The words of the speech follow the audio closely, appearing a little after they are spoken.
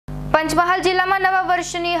પંચમહાલ જિલ્લામાં નવા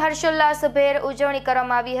વર્ષની હર્ષોલ્લાસભેર ઉજવણી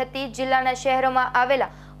કરવામાં આવી હતી। જિલ્લાના શહેરોમાં આવેલા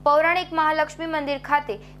પૌરાણિક મહાલક્ષ્મી મંદિર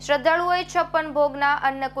ખાતે શ્રદ્ધાળુઓએ 56 ભોગના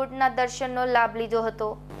અન્નકૂટના દર્શનનો લાભ લીધો હતો।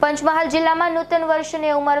 પંચમહાલ જિલ્લામાં નૂતન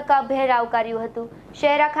વર્ષને ઉમળકાભેર આવકાર્યું હતું।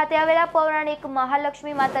 શહેરા ખાતે આવેલા પૌરાણિક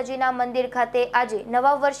મહાલક્ષ્મી માતાજીના મંદિર ખાતે આજે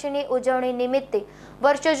નવા વર્ષની ઉજવણી નિમિત્તે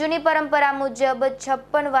વર્ષો જૂની પરંપરા મુજબ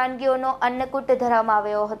 56 વાનગીઓનો અન્નકૂટ ધરવામાં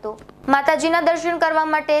આવ્યો હતો। માતાજીના દર્શન કરવા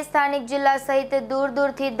માટે સ્થાનિક જિલ્લા સહિત દૂર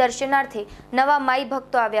દૂરથી દર્શનાર્થી નવા માઈ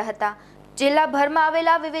ભક્તો આવ્યા હતા। જિલ્લાભરમાં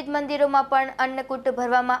આવેલા વિવિધ મંદિરોમાં પણ અન્નકૂટ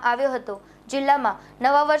ભરવામાં આવ્યો હતો। જિલ્લામાં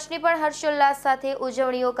નવા વર્ષની પણ હર્ષોલ્લાસ સાથે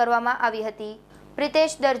ઉજવણીઓ કરવામાં આવી હતી।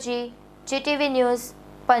 પ્રિતેશ દરજી, જીટીવી ન્યૂઝ,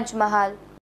 પંચમહાલ।